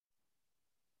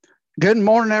Good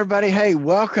morning, everybody. Hey,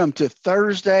 welcome to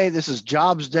Thursday. This is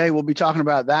Jobs Day. We'll be talking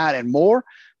about that and more.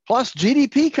 Plus,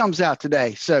 GDP comes out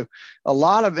today. So, a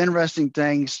lot of interesting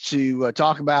things to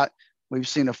talk about. We've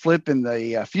seen a flip in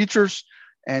the futures.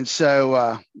 And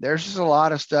so, there's just a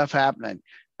lot of stuff happening,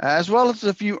 as well as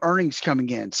a few earnings coming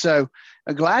in. So,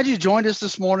 glad you joined us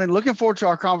this morning. Looking forward to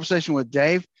our conversation with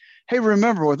Dave. Hey,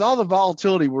 remember, with all the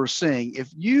volatility we're seeing, if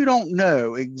you don't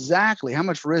know exactly how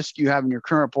much risk you have in your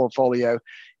current portfolio,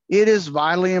 it is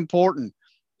vitally important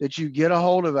that you get a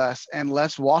hold of us and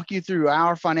let's walk you through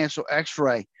our financial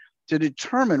x-ray to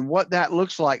determine what that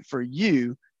looks like for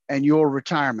you and your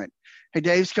retirement. Hey,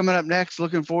 Dave's coming up next.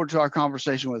 Looking forward to our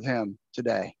conversation with him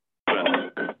today.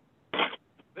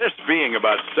 This being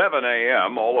about 7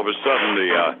 a.m., all of a sudden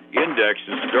the index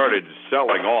has started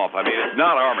selling off. I mean, it's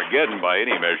not Armageddon by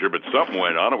any measure, but something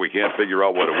went on and we can't figure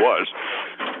out what it was.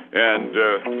 And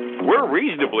we're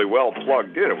reasonably well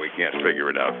plugged in and we can't figure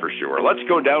it out for sure. Let's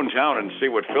go downtown and see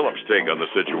what Phillip's take on the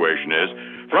situation is.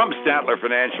 From Statler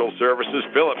Financial Services,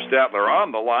 Phillip Statler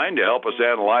on the line to help us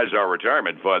analyze our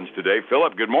retirement funds today.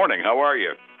 Phillip, good morning. How are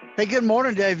you? Hey, good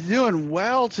morning, Dave. Doing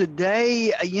well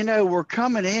today. We're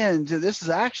coming into this is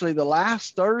actually the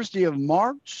last Thursday of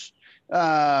March.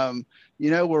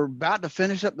 We're about to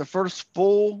finish up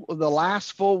the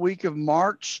last full week of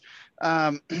March.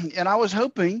 And I was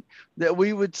hoping that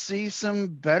we would see some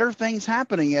better things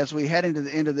happening as we head into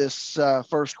the end of this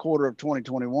first quarter of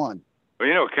 2021.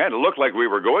 Well, it kind of looked like we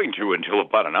were going to until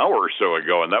about an hour or so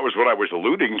ago, and that was what I was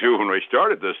alluding to when we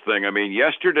started this thing. I mean,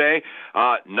 yesterday,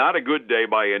 not a good day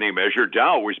by any measure.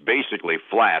 Dow was basically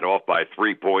flat, off by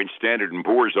 3 points. Standard &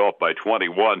 Poor's off by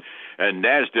 21. And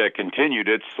NASDAQ continued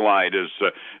its slide as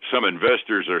some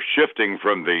investors are shifting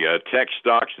from the tech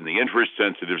stocks and the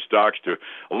interest-sensitive stocks to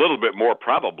a little bit more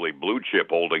probably blue-chip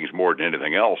holdings more than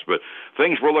anything else. But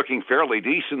things were looking fairly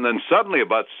decent. Then suddenly,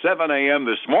 about 7 a.m.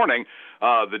 this morning,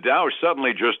 the Dow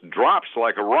suddenly just drops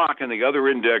like a rock, and the other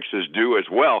indexes do as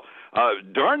well.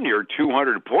 Darn near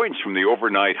 200 points from the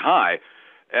overnight high.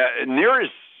 Near as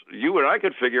you and I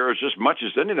could figure, as just much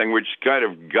as anything, we just kind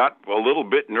of got a little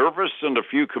bit nervous, and a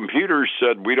few computers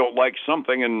said we don't like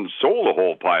something and sold a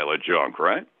whole pile of junk,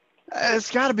 right?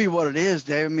 It's got to be what it is,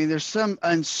 Dave. I mean, there's some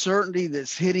uncertainty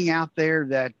that's hitting out there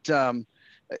that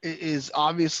is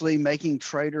obviously making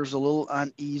traders a little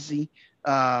uneasy.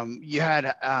 You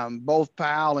had both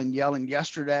Powell and Yellen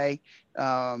yesterday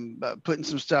putting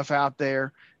some stuff out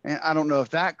there. And I don't know if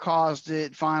that caused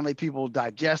it, finally people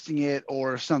digesting it,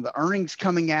 or some of the earnings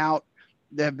coming out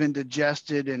that have been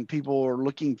digested and people are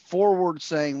looking forward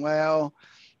saying, well,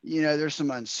 there's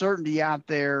some uncertainty out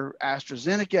there.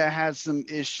 AstraZeneca has some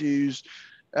issues.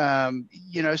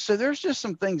 So there's just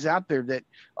some things out there that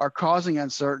are causing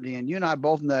uncertainty. And you and I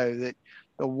both know that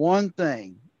the one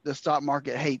thing the stock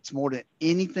market hates more than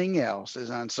anything else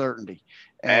is uncertainty.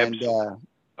 And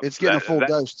it's getting a full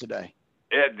dose today.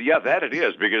 Yeah, that it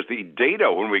is, because the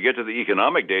data, when we get to the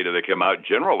economic data that come out,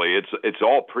 generally it's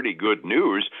all pretty good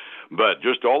news, but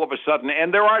just all of a sudden,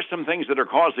 and there are some things that are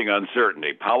causing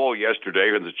uncertainty. Powell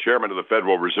yesterday, the chairman of the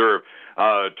Federal Reserve,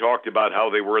 talked about how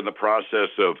they were in the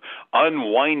process of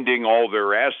unwinding all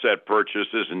their asset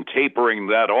purchases and tapering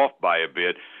that off by a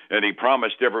bit. And he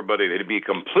promised everybody they'd be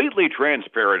completely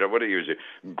transparent. What do you use?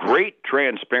 Great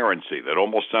transparency. That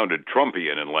almost sounded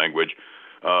Trumpian in language.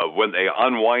 When they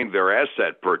unwind their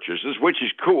asset purchases, which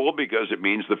is cool because it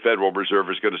means the Federal Reserve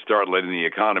is going to start letting the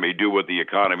economy do what the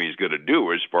economy is going to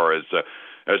do as far as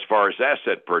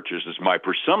asset purchases. My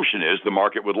presumption is the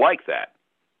market would like that.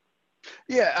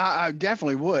 Yeah, I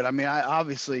definitely would. I mean,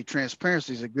 obviously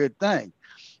transparency is a good thing.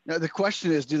 Now, the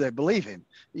question is, do they believe him?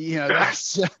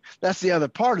 That's the other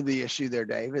part of the issue there,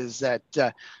 Dave, is that,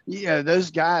 those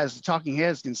guys, the talking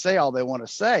heads, can say all they want to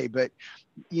say, but,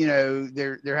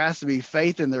 there has to be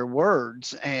faith in their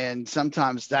words. And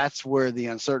sometimes that's where the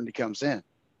uncertainty comes in.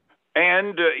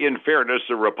 And in fairness,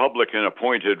 a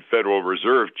Republican-appointed Federal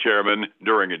Reserve chairman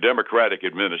during a Democratic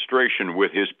administration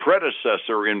with his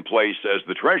predecessor in place as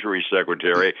the Treasury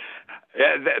Secretary,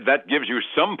 that gives you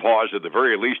some pause at the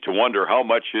very least to wonder how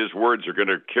much his words are going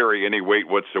to carry any weight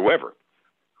whatsoever.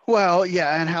 Well,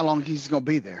 yeah, and how long he's going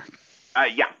to be there.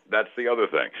 Yeah, that's the other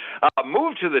thing.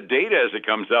 Move to the data as it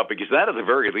comes out, because that at the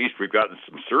very least we've gotten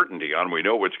some certainty on. We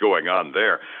know what's going on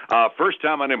there.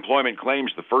 First-time unemployment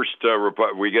claims, the first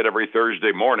we get every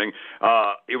Thursday morning.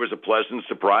 It was a pleasant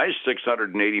surprise,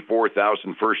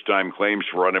 684,000 first-time claims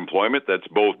for unemployment. That's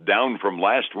both down from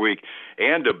last week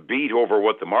and a beat over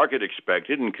what the market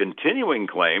expected. And continuing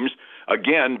claims,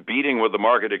 again, beating what the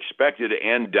market expected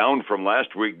and down from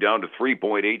last week down to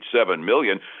 3.87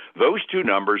 million. Those two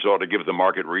numbers ought to give the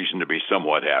market reason to be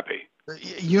somewhat happy.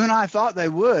 You and I thought they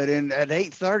would, and at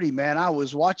 8:30, man, I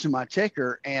was watching my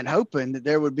ticker and hoping that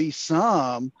there would be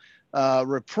some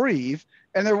reprieve,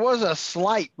 and there was a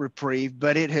slight reprieve,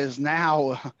 but it has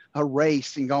now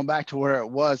erased and gone back to where it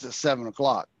was at 7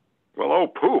 o'clock. Well, oh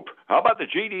poop! How about the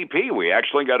GDP? We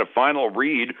actually got a final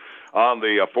read on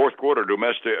the fourth quarter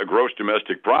gross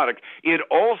domestic product. It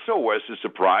also was a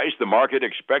surprise. The market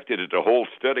expected it to hold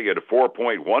steady at a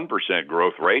 4.1%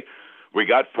 growth rate. We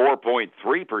got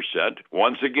 4.3%.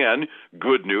 Once again,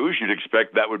 good news. You'd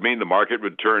expect that would mean the market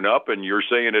would turn up, and you're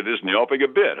saying it isn't helping a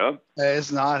bit, huh?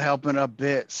 It's not helping a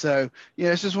bit. So,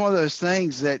 it's just one of those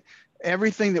things that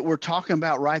everything that we're talking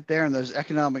about right there in those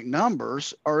economic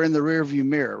numbers are in the rearview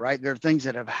mirror, right? They're things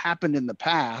that have happened in the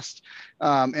past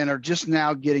and are just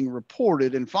now getting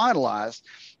reported and finalized.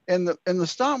 And the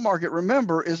stock market,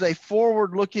 remember, is a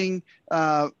forward-looking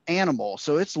animal.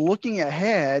 So it's looking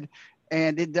ahead,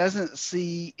 and it doesn't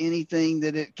see anything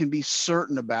that it can be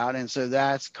certain about. And so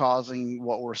that's causing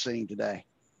what we're seeing today.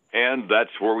 And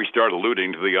that's where we start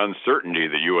alluding to the uncertainty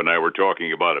that you and I were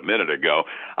talking about a minute ago.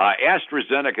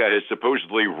 AstraZeneca has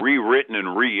supposedly rewritten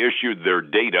and reissued their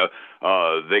data.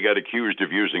 They got accused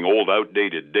of using old,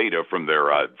 outdated data from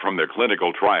their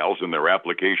clinical trials, and their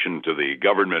application to the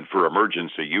government for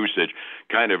emergency usage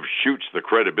kind of shoots the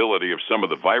credibility of some of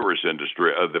the virus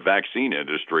industry, the vaccine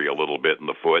industry, a little bit in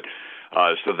the foot.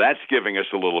 So that's giving us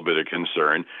a little bit of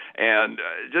concern, and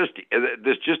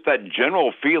there's just that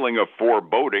general feeling of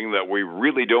foreboding that we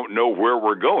really don't know where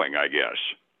we're going, I guess.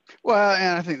 Well,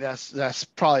 and I think that's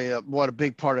probably what a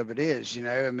big part of it is.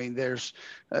 I mean, there's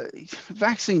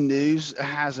vaccine news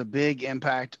has a big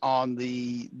impact on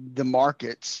the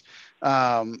markets,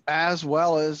 as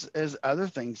well as other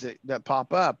things that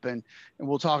pop up, and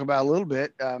we'll talk about a little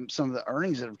bit some of the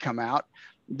earnings that have come out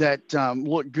that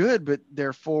look good, but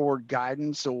their forward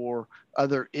guidance or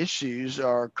other issues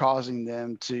are causing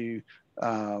them to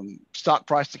stock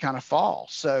price to kind of fall.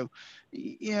 So,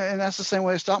 and that's the same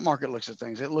way the stock market looks at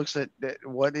things. It looks at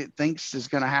what it thinks is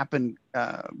going to happen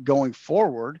going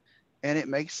forward, and it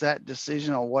makes that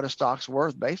decision on what a stock's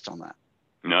worth based on that.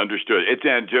 Understood.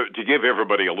 And to give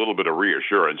everybody a little bit of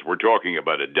reassurance, we're talking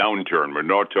about a downturn. We're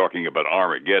not talking about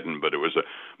Armageddon, but it was a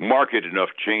market enough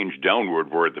change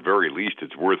downward where at the very least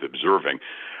it's worth observing.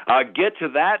 Get to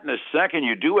that in a second.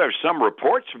 You do have some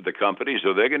reports from the companies.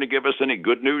 Are they going to give us any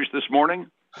good news this morning?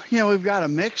 We've got a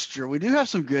mixture. We do have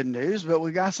some good news, but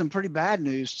we got some pretty bad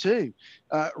news too.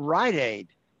 Rite Aid.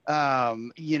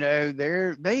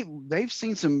 They've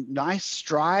seen some nice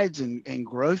strides in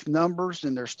growth numbers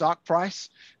in their stock price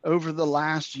over the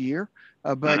last year,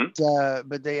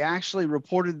 but they actually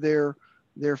reported their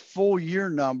full year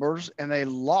numbers, and they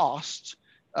lost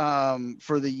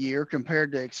for the year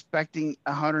compared to expecting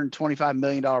 $125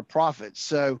 million profit.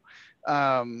 So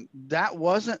that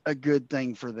wasn't a good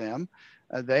thing for them.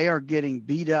 They are getting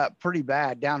beat up pretty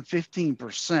bad, down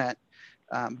 15%.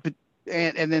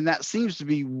 And then that seems to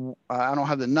be, I don't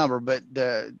have the number, but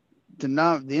the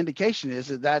indication is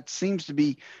that seems to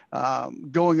be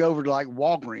going over to like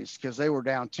Walgreens, because they were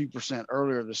down 2%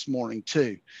 earlier this morning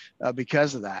too,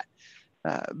 because of that.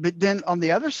 But then on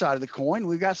the other side of the coin,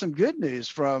 we've got some good news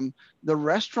from the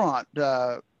restaurant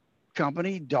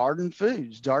company,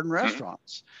 Darden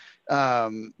Restaurants.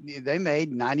 They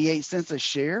made 98 cents a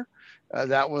share.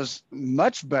 That was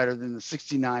much better than the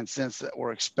 69 cents that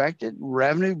were expected.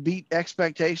 Revenue beat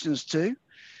expectations too.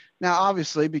 Now,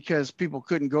 obviously, because people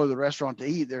couldn't go to the restaurant to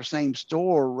eat, their same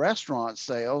store restaurant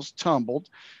sales tumbled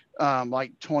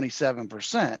like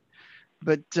 27%.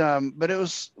 But it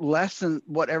was less than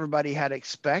what everybody had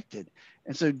expected.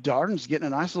 And so Darden's getting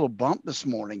a nice little bump this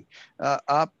morning,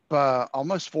 up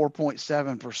almost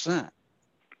 4.7%.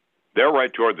 They're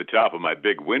right toward the top of my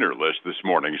big winner list this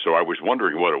morning, so I was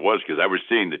wondering what it was, because I was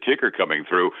seeing the ticker coming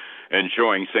through and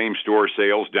showing same-store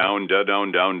sales down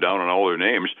on all their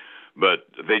names, but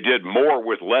they did more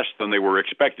with less than they were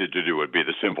expected to do, would be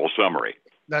the simple summary.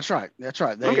 That's right.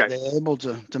 They were able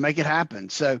to make it happen.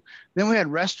 So then we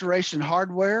had Restoration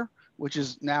Hardware, which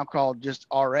is now called just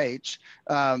RH.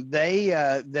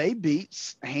 They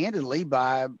beat handily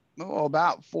by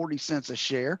about 40 cents a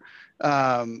share.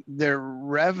 Their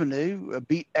revenue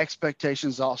beat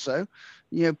expectations also.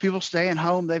 People staying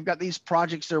home, they've got these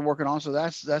projects they're working on, so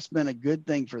that's been a good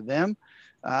thing for them.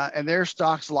 And their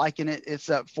stock's liking it. It's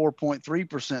up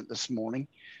 4.3% this morning.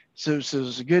 So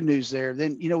there's good news there.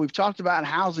 Then, we've talked about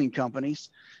housing companies.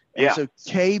 And so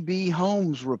KB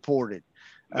Homes reported.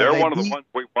 They're one of the ones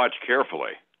we watch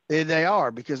carefully. They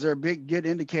are, because they're a big good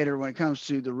indicator when it comes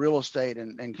to the real estate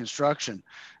and construction.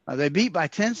 They beat by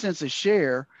 10 cents a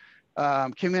share,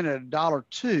 came in at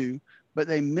 $1.02, but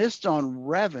they missed on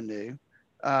revenue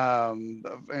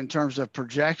in terms of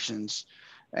projections.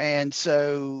 And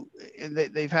so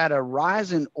they've had a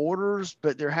rise in orders,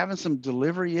 but they're having some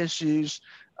delivery issues,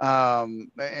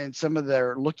 and some of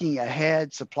their looking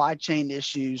ahead supply chain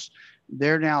issues.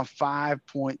 They're now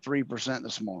 5.3%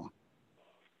 this morning.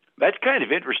 That's kind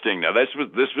of interesting. Now, this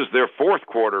was their fourth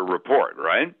quarter report,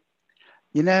 right?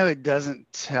 You know, it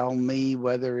doesn't tell me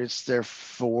whether it's their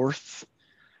fourth.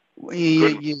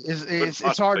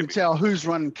 It's hard to tell who's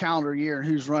running calendar year and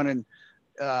who's running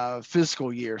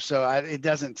fiscal year. So it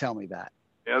doesn't tell me that.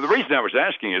 Yeah, the reason I was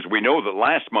asking is we know that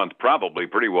last month probably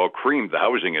pretty well creamed the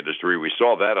housing industry. We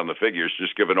saw that on the figures,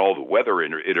 just given all the weather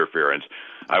interference.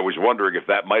 I was wondering if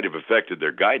that might have affected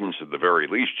their guidance at the very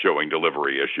least, showing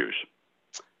delivery issues.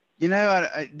 You know,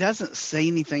 it doesn't say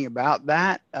anything about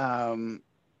that.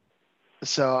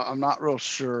 So I'm not real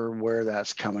sure where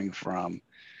that's coming from.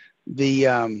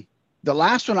 The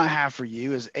last one I have for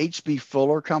you is H.B.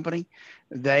 Fuller Company.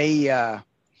 They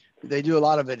do a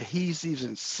lot of adhesives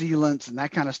and sealants and that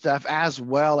kind of stuff, as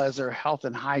well as their health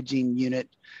and hygiene unit.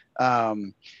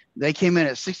 They came in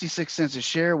at 66 cents a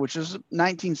share, which is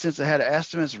 19 cents ahead of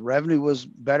estimates. Revenue was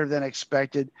better than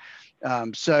expected.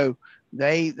 So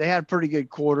they had a pretty good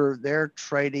quarter. They're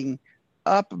trading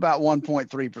up about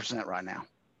 1.3% right now.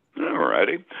 All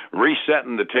righty.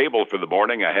 Resetting the table for the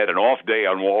morning. I had an off day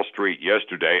on Wall Street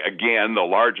yesterday. Again, the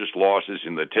largest losses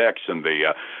in the techs and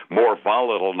the more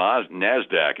volatile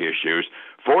NASDAQ issues.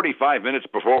 45 minutes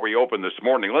before we open this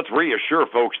morning, let's reassure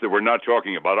folks that we're not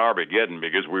talking about Armageddon,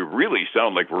 because we really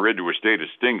sound like we're into a state of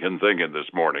stinking thinking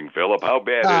this morning, Phillip. How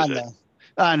bad is it?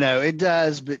 I know it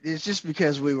does, but it's just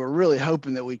because we were really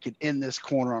hoping that we could end this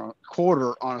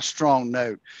quarter on a strong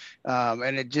note,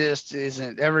 and it just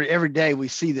isn't. Every day we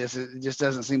see this, it just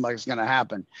doesn't seem like it's going to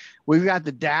happen. We've got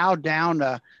the Dow down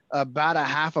to about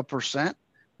 0.5%,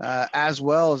 as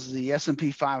well as the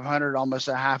S&P 500 almost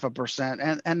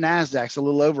 0.5%, and Nasdaq's a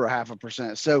little over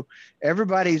 0.5%. So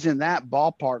everybody's in that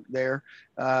ballpark there,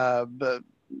 but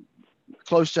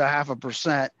close to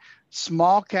 0.5%.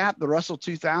 Small cap, the Russell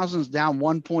 2000 is down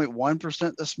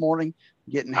 1.1% this morning,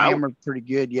 getting hammered pretty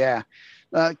good. Yeah.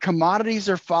 Commodities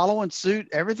are following suit.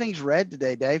 Everything's red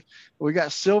today, Dave. We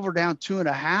got silver down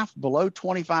 2.5, below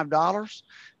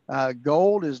 $25.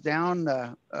 Gold is down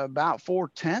about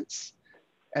 0.4.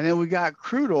 And then we got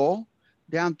crude oil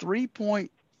down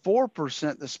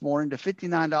 3.4% this morning to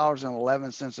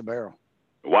 $59.11 a barrel.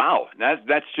 Wow,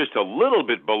 that's just a little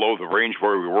bit below the range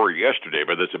where we were yesterday,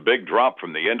 but it's a big drop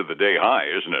from the end of the day high,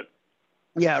 isn't it?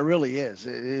 Yeah, it really is.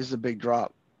 It is a big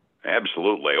drop.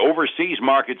 Absolutely. Overseas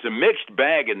markets, a mixed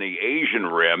bag in the Asian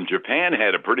rim. Japan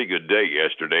had a pretty good day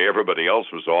yesterday. Everybody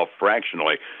else was off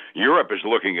fractionally. Europe is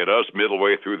looking at us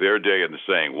midway through their day and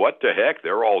saying, what the heck?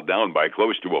 They're all down by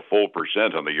close to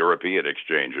 1% on the European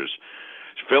exchanges.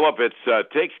 Phillip, it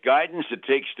takes guidance, it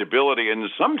takes stability, and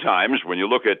sometimes when you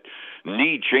look at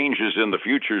need changes in the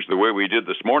futures the way we did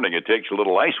this morning, it takes a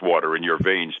little ice water in your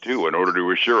veins, too, in order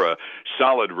to assure a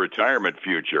solid retirement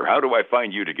future. How do I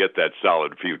find you to get that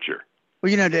solid future?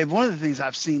 Well, you know, Dave, one of the things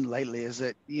I've seen lately is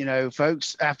that, you know,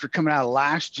 folks, after coming out of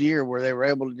last year where they were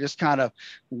able to just kind of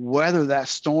weather that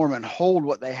storm and hold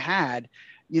what they had,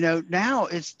 you know, now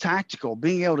it's tactical.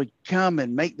 Being able to come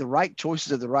and make the right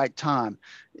choices at the right time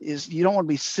is, you don't want to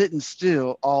be sitting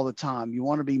still all the time. You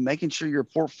want to be making sure your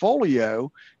portfolio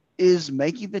is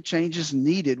making the changes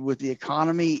needed with the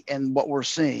economy and what we're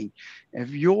seeing. If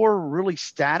you're really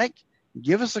static,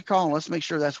 give us a call and let's make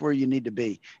sure that's where you need to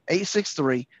be.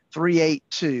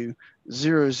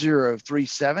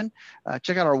 863-382-0037.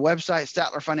 Check out our website,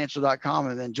 statlerfinancial.com,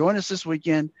 and then join us this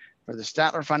weekend for the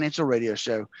Statler Financial Radio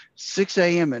Show, 6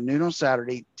 a.m. and noon on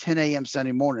Saturday, 10 a.m.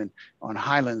 Sunday morning on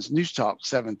Highlands News Talk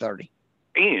 730.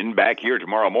 And back here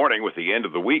tomorrow morning with the end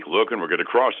of the week look, and we're going to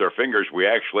cross our fingers we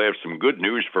actually have some good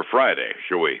news for Friday.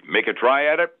 Shall we make a try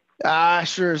at it? I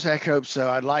sure as heck hope so.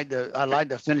 I'd like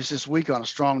to finish this week on a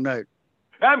strong note.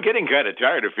 I'm getting kind of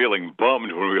tired of feeling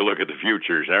bummed when we look at the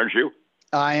futures, aren't you?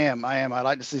 I am. I'd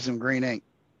like to see some green ink.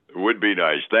 It would be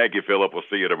nice. Thank you, Phillip. We'll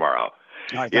see you tomorrow.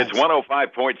 Right, it's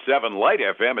 105.7 Light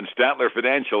FM and Statler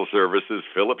Financial Services,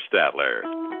 Phillip Statler.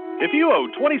 If you owe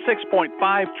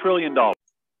 $26.5 trillion.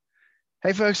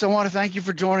 Hey, folks, I want to thank you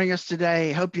for joining us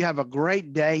today. Hope you have a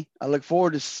great day. I look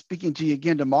forward to speaking to you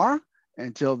again tomorrow.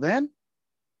 Until then,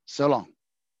 so long.